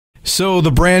So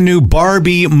the brand new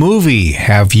Barbie movie,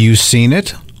 have you seen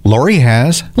it? Lori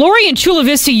has. Lori in Chula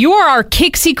Vista, you are our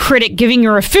KyXy Kritic giving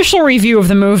your official review of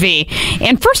the movie.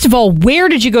 And first of all, where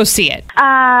did you go see it?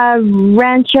 Rancho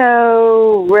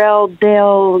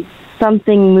Raildale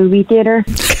something movie theater.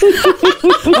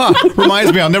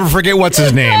 Reminds me, I'll never forget what's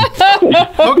his name.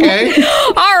 Okay.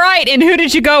 All right, and who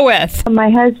did you go with? My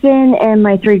husband and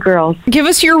my 3 girls. Give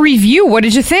us your review. What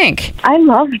did you think? I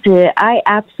loved it. I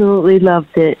absolutely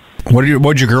loved it.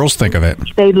 What'd your girls think of it?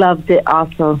 They loved it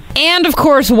also. And, of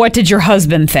course, what did your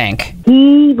husband think?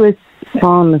 He was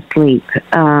falling asleep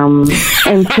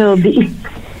until the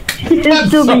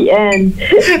end.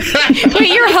 Wait,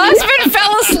 your husband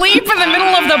fell asleep in the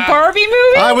middle of the Barbie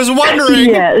movie? I was wondering.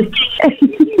 Yes.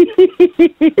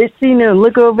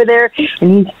 Look over there,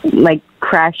 and he's like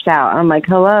crashed out. I'm like,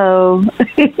 hello.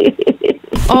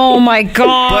 Oh my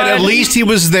God. But at least he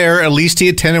was there. At least he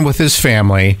attended with his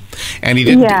family. And he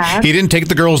didn't take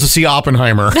the girls to see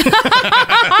Oppenheimer.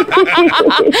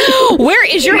 Where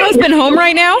is your husband home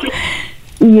right now?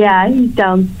 Yeah, he's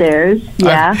downstairs.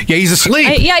 Yeah. He's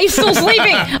asleep. Yeah, he's still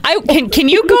sleeping. Can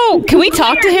you go? Can we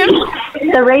talk to him?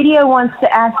 The radio wants to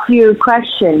ask you a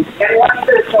question.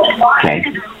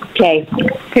 Okay.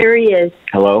 Here he is.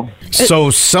 Hello? So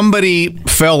somebody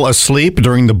fell asleep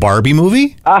during the Barbie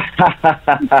movie?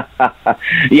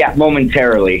 Yeah,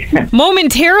 momentarily.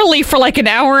 Momentarily for like an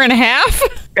hour and a half?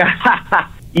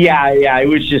 Yeah, it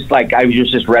was just like I was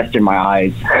just resting my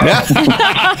eyes. Yeah.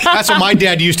 That's what my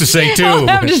dad used to say too.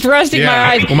 I'm just resting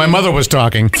my eyes. When my mother was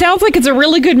talking. Sounds like it's a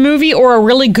really good movie or a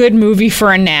really good movie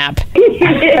for a nap.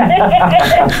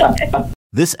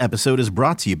 This episode is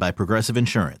brought to you by Progressive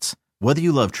Insurance. Whether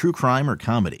you love true crime or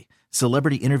comedy,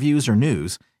 celebrity interviews or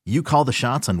news, you call the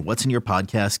shots on what's in your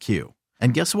podcast queue.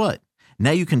 And guess what? Now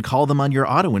you can call them on your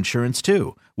auto insurance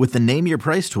too with the Name Your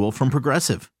Price tool from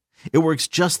Progressive. It works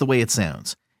just the way it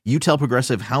sounds. You tell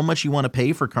Progressive how much you want to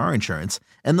pay for car insurance,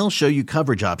 and they'll show you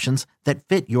coverage options that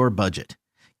fit your budget.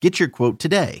 Get your quote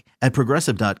today at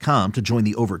Progressive.com to join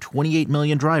the over 28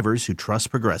 million drivers who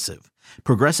trust Progressive.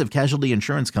 Progressive Casualty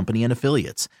Insurance Company and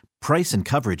Affiliates. Price and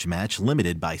coverage match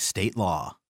limited by state law.